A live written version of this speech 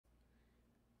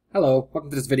Hello, welcome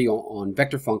to this video on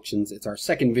vector functions. It's our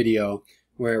second video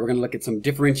where we're going to look at some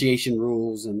differentiation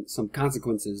rules and some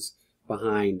consequences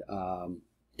behind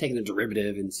taking a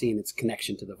derivative and seeing its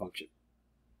connection to the function.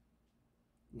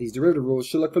 These derivative rules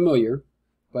should look familiar,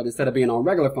 but instead of being on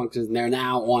regular functions, they're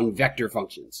now on vector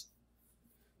functions.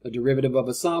 The derivative of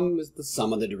a sum is the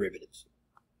sum of the derivatives.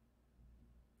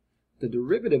 The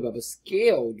derivative of a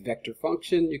scaled vector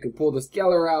function, you can pull the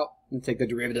scalar out and take the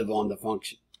derivative on the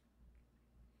function.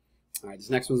 All right,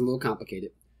 this next one's a little complicated.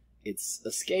 It's a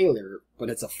scalar, but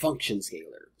it's a function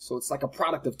scalar. So it's like a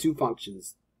product of two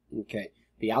functions. Okay,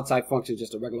 the outside function is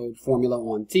just a regular old formula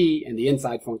on t, and the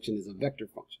inside function is a vector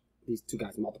function. These two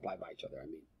guys multiply by each other,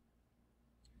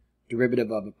 Derivative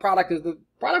of a product is the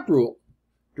product rule.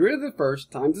 Derivative of the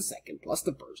first times the second plus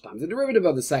the first times the derivative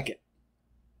of the second.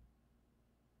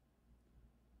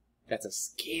 That's a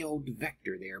scaled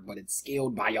vector there, but it's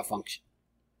scaled by a function.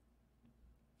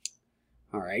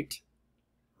 All right.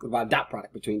 What about a dot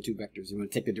product between two vectors? You want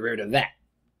to take the derivative of that.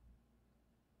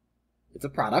 It's a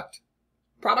product.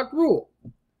 Product rule.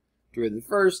 Derivative of the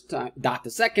first dot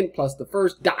the second plus the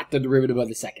first dot the derivative of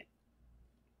the second.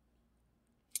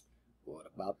 What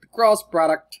about the cross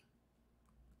product?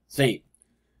 Same.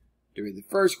 Derivative of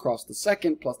the first cross the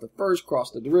second plus the first cross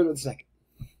the derivative of the second.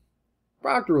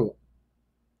 Product rule.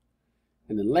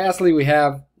 And then lastly, we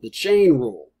have the chain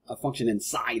rule, a function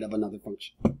inside of another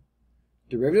function.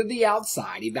 Derivative of the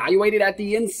outside, evaluated at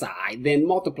the inside, then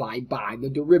multiplied by the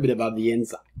derivative of the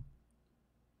inside.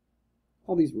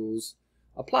 All these rules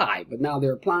apply, but now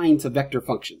they're applying to vector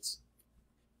functions.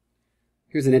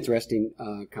 Here's an interesting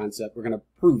concept. We're going to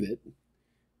prove it.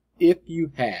 If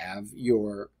you have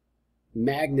your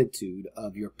magnitude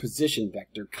of your position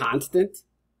vector constant,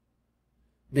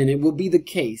 then it will be the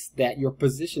case that your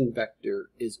position vector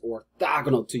is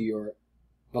orthogonal to your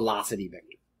velocity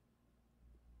vector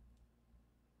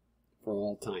for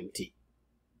all time t.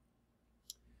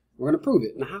 We're going to prove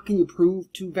it. Now, how can you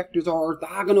prove two vectors are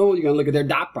orthogonal? You're going to look at their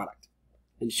dot product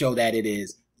and show that it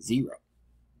is 0.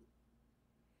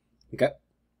 Okay?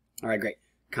 All right, great.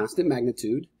 Constant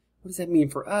magnitude. What does that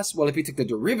mean for us? Well, if you took the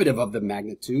derivative of the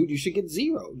magnitude, you should get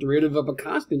 0. Derivative of a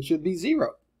constant should be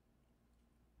 0.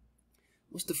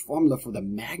 What's the formula for the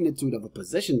magnitude of a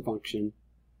position function?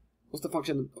 What's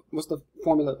the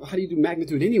formula? How do you do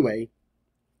magnitude anyway?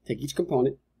 Take each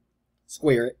component,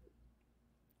 square it,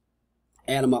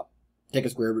 add them up, take a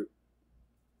square root.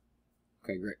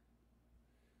 Okay, great.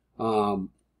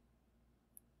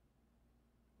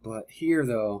 But here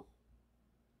though,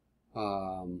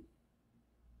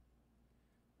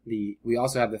 we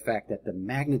also have the fact that the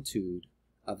magnitude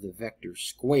of the vector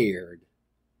squared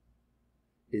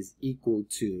is equal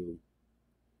to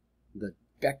the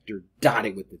vector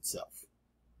dotted with itself.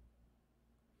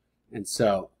 And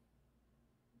so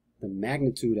the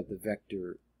magnitude of the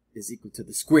vector is equal to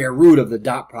the square root of the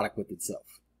dot product with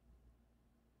itself.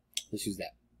 Let's use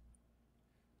that.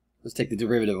 Let's take the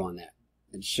derivative on that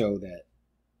and show that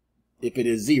if it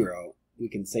is 0, we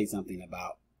can say something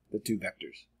about the two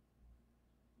vectors.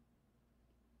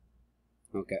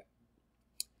 Okay.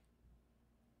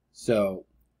 So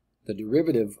the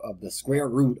derivative of the square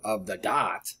root of the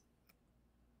dot,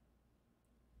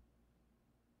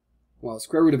 well,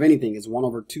 square root of anything is 1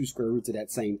 over 2 square roots of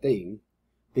that same thing.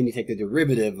 Then you take the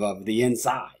derivative of the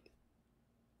inside.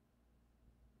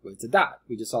 Well, it's a dot.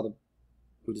 We just saw the,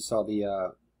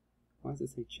 why does it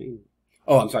say chain rule?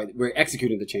 Oh, I'm sorry. We're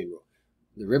executing the chain rule.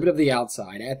 Derivative of the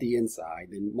outside at the inside,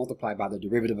 then multiply by the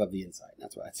derivative of the inside.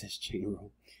 That's why it says chain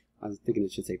rule. I was thinking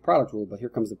it should say product rule, but here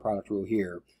comes the product rule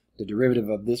here. The derivative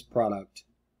of this product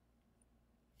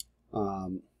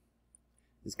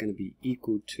is going to be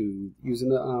equal to, using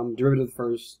the derivative of the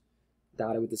first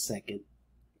dotted with the second,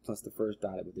 plus the first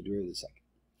dotted with the derivative of the second.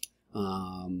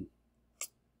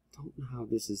 Don't know how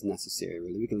this is necessary,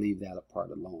 really. We can leave that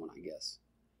part alone, I guess.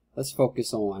 Let's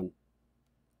focus on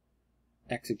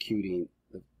executing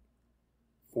the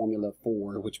formula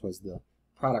 4, which was the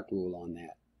product rule on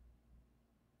that.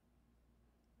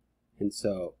 And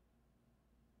so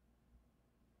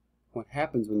what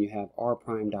happens when you have r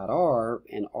prime dot r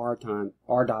and r dot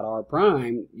r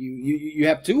prime, you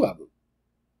have two of them.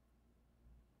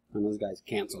 And those guys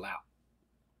cancel out.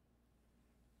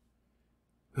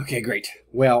 Okay, great.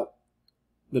 Well,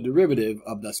 the derivative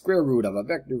of the square root of a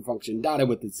vector function dotted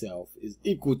with itself is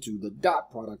equal to the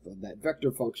dot product of that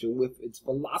vector function with its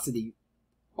velocity,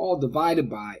 all divided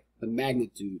by the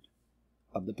magnitude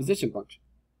of the position function.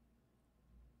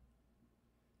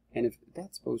 And if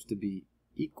that's supposed to be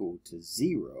equal to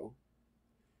 0,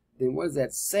 then what does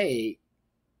that say?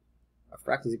 A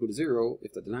fraction is equal to 0.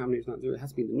 If the denominator is not 0, it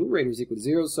has to be the numerator is equal to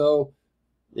 0. So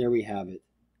there we have it.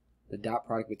 the dot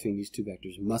product between these two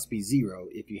vectors must be 0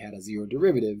 if you had a 0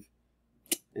 derivative,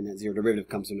 and that 0 derivative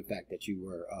comes from the fact that you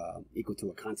were equal to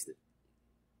a constant.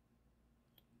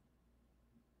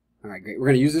 All right, great. We're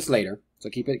going to use this later, so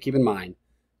keep in mind.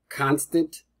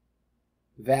 Constant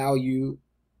value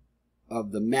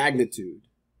of the magnitude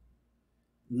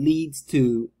leads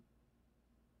to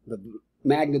the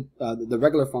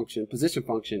regular function, position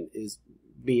function, is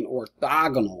being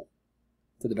orthogonal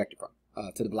to the vector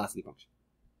to the velocity function.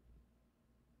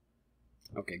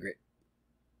 Okay, great.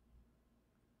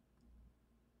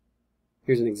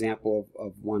 Here's an example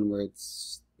of one where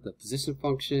it's the position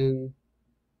function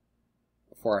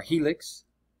for our helix.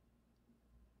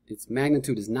 Its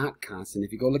magnitude is not constant.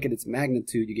 If you go look at its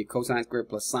magnitude, you get cosine squared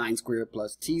plus sine squared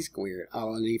plus t squared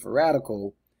all underneath a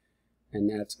radical, and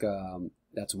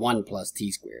that's 1 plus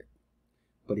t squared.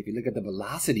 But if you look at the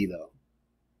velocity, though,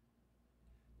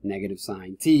 negative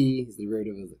sine t is the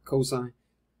derivative of the cosine.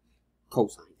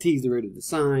 Cosine t is the derivative of the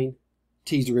sine.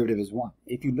 T's derivative is 1.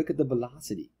 If you look at the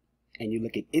velocity and you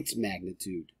look at its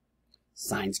magnitude,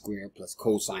 sine squared plus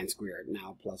cosine squared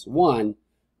now plus 1,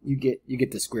 you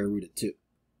get the square root of 2.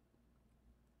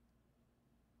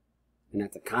 And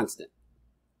that's a constant.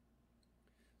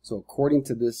 So according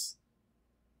to this,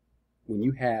 when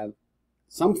you have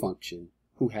some function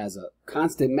who has a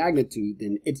constant magnitude,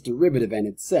 then its derivative and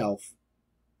itself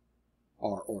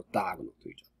are orthogonal to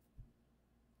each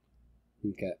other.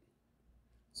 Okay.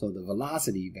 So the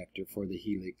velocity vector for the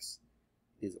helix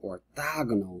is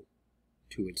orthogonal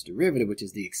to its derivative, which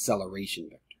is the acceleration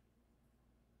vector.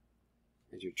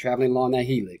 As you're traveling along that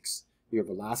helix, your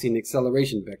velocity and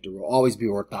acceleration vector will always be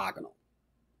orthogonal.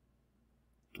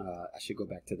 I should go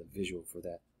back to the visual for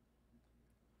that.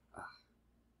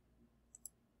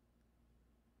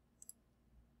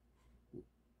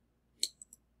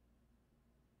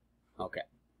 Okay.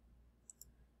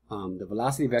 The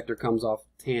velocity vector comes off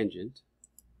tangent.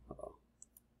 Uh-oh.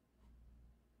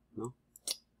 No?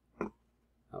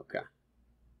 Okay.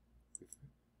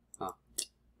 Ah,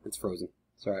 it's frozen.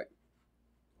 It's alright.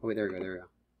 Oh wait, there we go, there we go.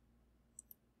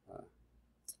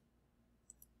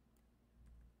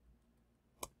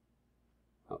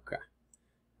 Okay.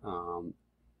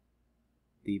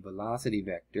 The velocity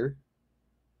vector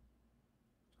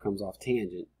comes off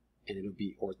tangent, and it'll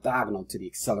be orthogonal to the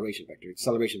acceleration vector.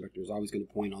 Acceleration vector is always going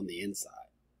to point on the inside.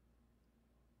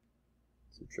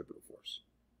 Centripetal force.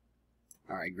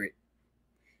 All right, great.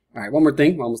 All right, one more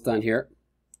thing. We're almost done here.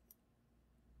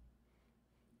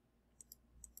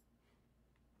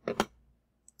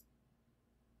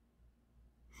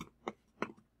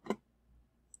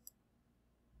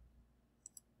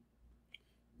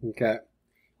 Okay.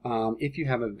 If you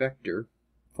have a vector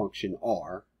function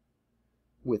r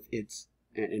with its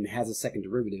and has a second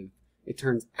derivative, it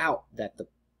turns out that the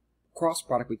cross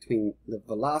product between the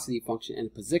velocity function and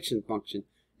the position function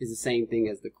is the same thing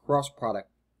as the cross product.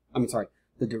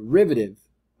 The derivative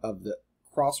of the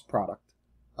cross product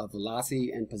of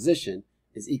velocity and position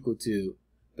is equal to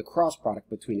the cross product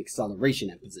between acceleration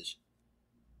and position.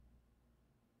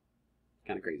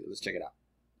 Kind of crazy. Let's check it out.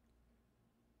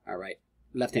 All right.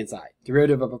 Left-hand side.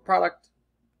 Derivative of a product.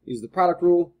 Use the product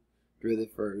rule.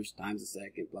 Derivative first times the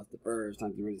second plus the first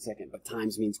times the derivative second. But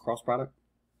times means cross product.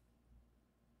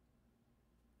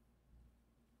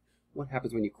 What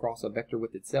happens when you cross a vector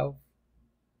with itself?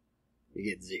 You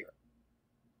get 0.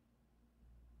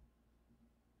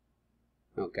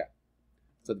 Okay.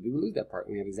 So we will lose that part.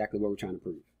 We have exactly what we're trying to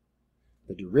prove.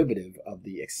 The derivative of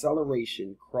the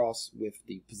acceleration cross with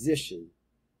the position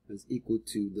is equal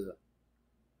to the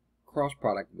cross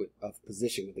product of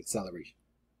position with acceleration.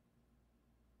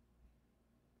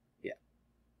 Yeah.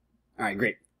 All right,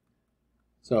 great.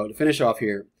 So to finish off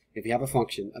here, if you have a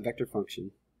function, a vector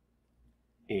function,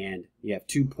 and you have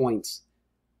 2 points,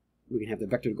 we can have the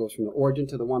vector that goes from the origin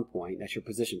to the 1 point, that's your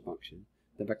position function.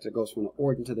 The vector that goes from the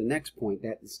origin to the next point,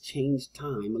 that is changed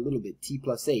time a little bit, t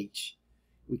plus h.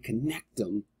 We connect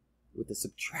them with the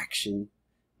subtraction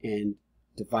and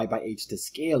divide by h to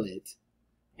scale it.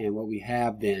 And what we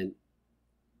have then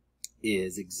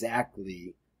is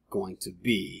exactly going to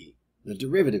be the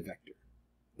derivative vector,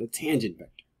 the tangent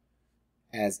vector.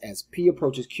 As p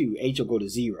approaches q, h will go to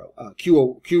 0.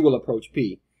 Q will approach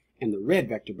p, and the red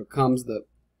vector becomes the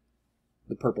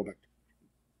purple vector.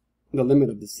 The limit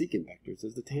of the secant vectors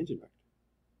is the tangent vector.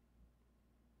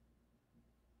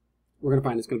 We're going to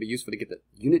find it's going to be useful to get the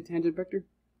unit tangent vector,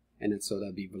 and then so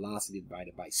that'll be velocity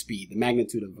divided by speed. The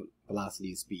magnitude of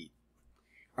velocity is speed.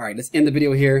 All right, let's end the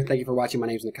video here. Thank you for watching. My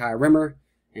name is Nakia Rimmer,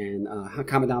 and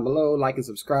comment down below, like and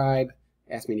subscribe.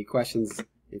 Ask me any questions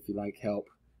if you like help.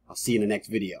 I'll see you in the next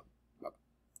video.